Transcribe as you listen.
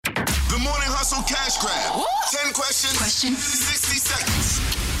The Morning Hustle Cash Grab. 10 questions. 60 seconds.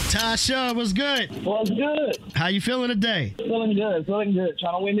 Tasha, what's good? What's good? How you feeling today? Feeling good. Trying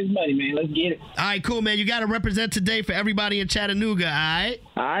to win this money, man. Let's get it. All right, cool, man. You got to represent today for everybody in Chattanooga, all right?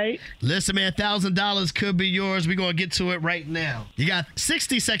 All right. Listen, man, $1,000 could be yours. We're going to get to it right now. You got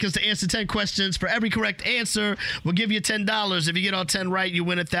 60 seconds to answer 10 questions. For every correct answer, we'll give you $10. If you get all 10 right, you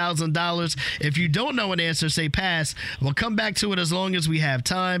win $1,000. If you don't know an answer, say pass. We'll come back to it as long as we have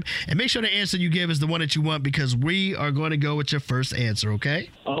time. And make sure the answer you give is the one that you want because we are going to go with your first answer, okay?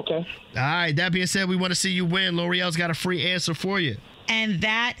 Okay. All right, that being said, we want to see you win. L'Oreal's got a free answer for you. And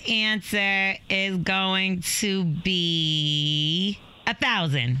that answer is going to be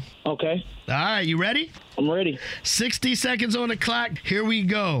 1,000. Okay. All right, you ready? I'm ready. 60 seconds on the clock. Here we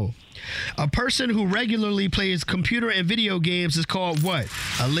go. A person who regularly plays computer and video games is called what?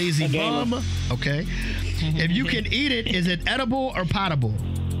 A lazy bum? Okay. If you can eat it, is it edible or potable?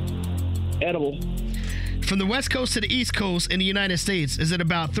 Edible. From the West Coast to the East Coast in the United States, is it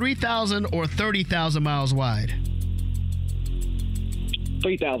about 3,000 or 30,000 miles wide?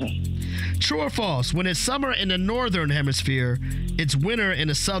 3,000. True or false? When it's summer in the northern hemisphere, it's winter in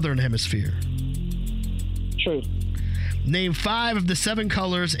the southern hemisphere. True. Name 5 of the 7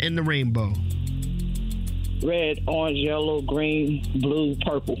 colors in the rainbow. Red, orange, yellow, green, blue,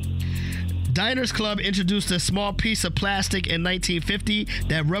 purple. Diners Club introduced a small piece of plastic in 1950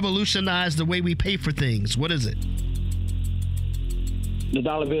 that revolutionized the way we pay for things. What is it? The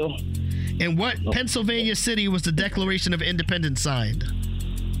dollar bill. In what Pennsylvania city was the Declaration of Independence signed?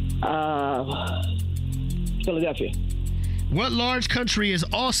 Philadelphia. What large country is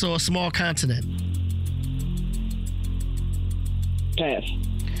also a small continent? Pass.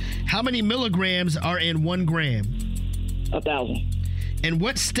 How many milligrams are in 1 gram? 1,000. In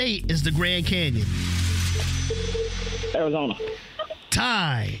what state is the Grand Canyon? Arizona.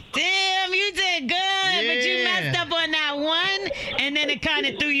 Tie. Damn, you did good, but you messed up on that one, and then it kind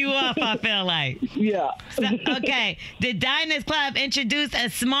of threw you off, I feel like. Yeah. So, okay, the Diners Club introduced a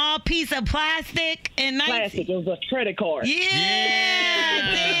small piece of plastic in Plastic. It was a credit card.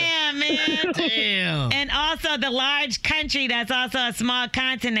 Yeah, damn, man. Damn. And also the large country that's also a small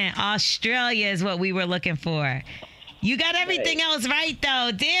continent, Australia, is what we were looking for. You got everything else right, though.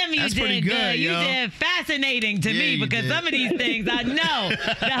 Damn, you That's did pretty good, You yo. did fascinating to me you because did. some of these things I know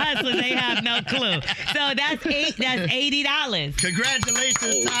the hustlers they have no clue. So that's $80.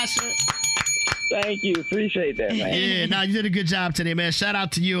 Congratulations, Tasha. Thank you. Appreciate that, man. Yeah, no, you did a good job today, man. Shout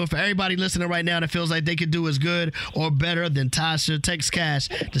out to you. And for everybody listening right now that feels like they could do as good or better than Tasha, text cash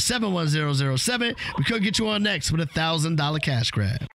to 71007. We could get you on next with $1,000 cash grab.